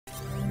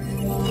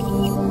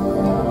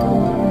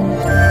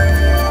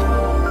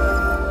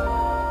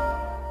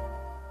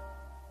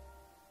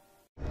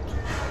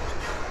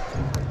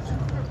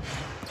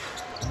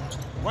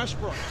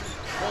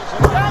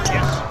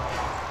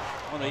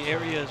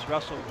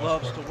Russell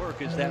loves to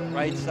work is that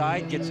right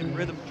side, gets in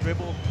rhythm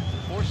dribble,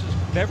 forces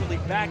Beverly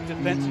back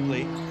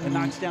defensively, and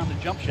knocks down the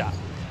jump shot.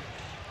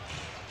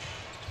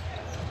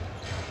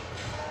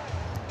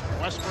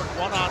 Westbrook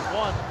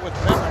one-on-one with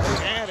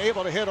Beverly and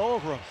able to hit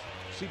over him.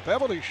 See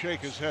Beverly shake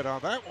his head on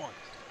that one.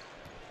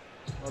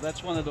 Well,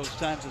 that's one of those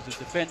times as a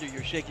defender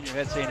you're shaking your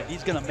head saying, if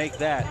he's going to make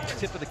that,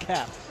 tip of the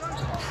cap.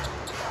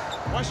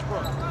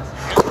 Westbrook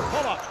gets the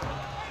pull-up.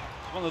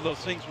 One of those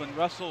things when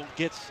Russell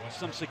gets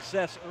some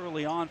success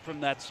early on from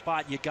that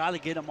spot, you got to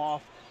get him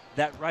off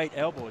that right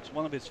elbow. It's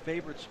one of his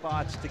favorite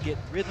spots to get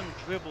rhythm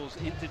dribbles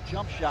into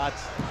jump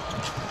shots.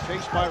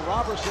 Chased by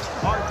Robertson,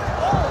 Harden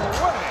all the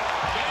way.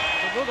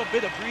 A little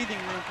bit of breathing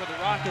room for the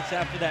Rockets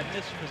after that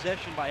missed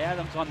possession by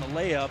Adams on the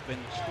layup and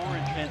score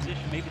in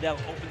transition. Maybe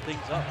that'll open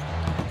things up.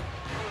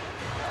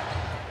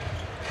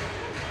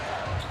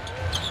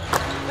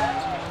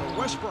 So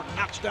Westbrook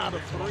knocks down a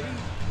three.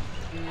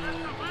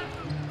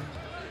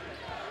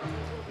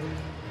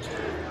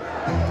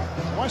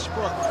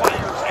 Westbrook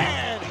fires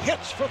and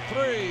hits for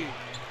three.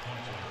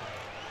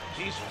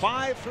 He's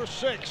 5 for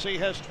 6. He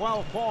has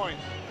 12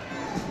 points.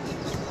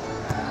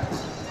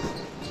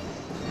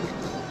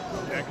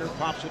 Decker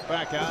pops it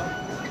back out.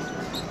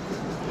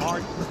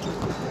 Harden.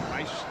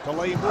 Nice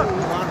delay move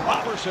on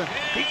Robertson.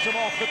 Beats him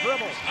off the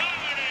dribble.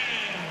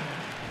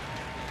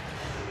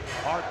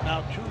 Harden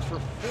now 2 for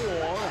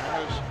 4.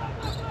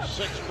 Has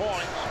 6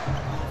 points.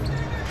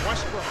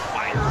 Westbrook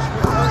fires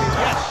for three.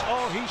 Yes.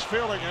 Oh, he's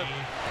feeling it.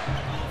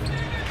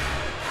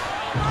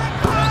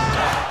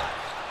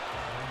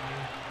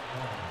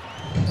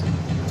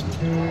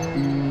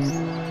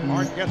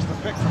 Harden gets the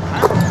pick from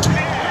Harden.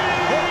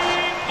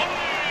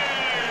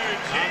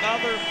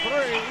 Another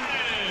three.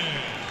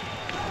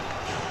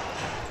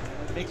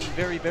 Makes him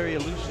very, very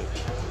elusive.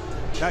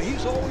 Now,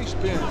 he's always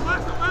been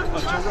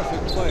a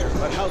terrific player,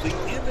 but how the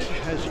image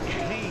has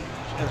changed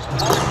as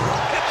Harden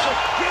hits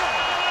again.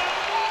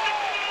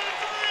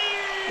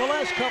 The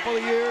last couple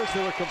of years,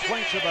 there were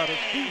complaints about his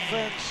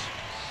defense,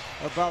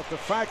 about the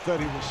fact that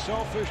he was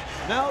selfish.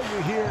 Now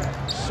you hear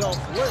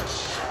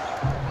selfless,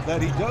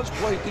 that he does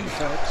play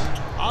defense.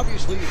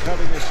 Obviously, he's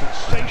having a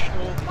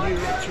sensational year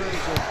in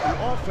terms of the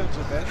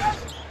offensive end.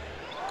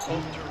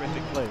 Both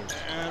terrific players.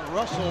 And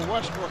Russell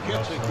Westbrook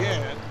hits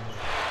again.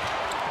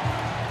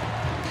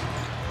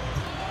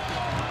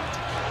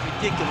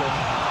 Ridiculous.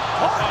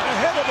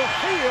 Ahead of the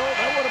field,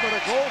 that would have been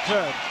a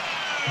goaltend.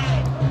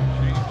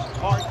 James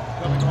Harden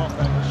coming off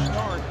that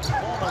historic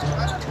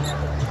performance.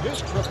 His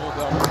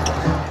triple-double.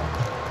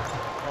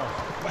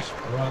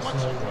 Westbrook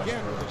once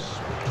again with a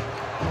sweep.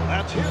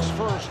 That's his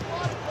first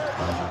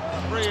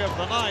three of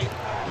the night.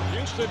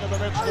 Houston in the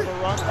midst of a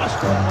run.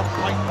 Westbrook comes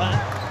right back.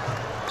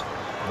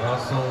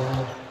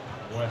 Russell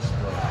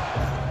Westbrook.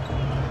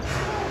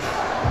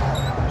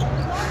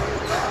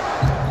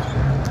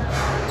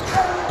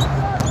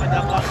 I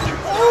got about 2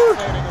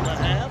 remaining in the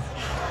half.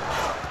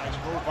 Nice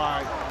move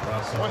by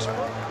Russell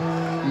Westbrook.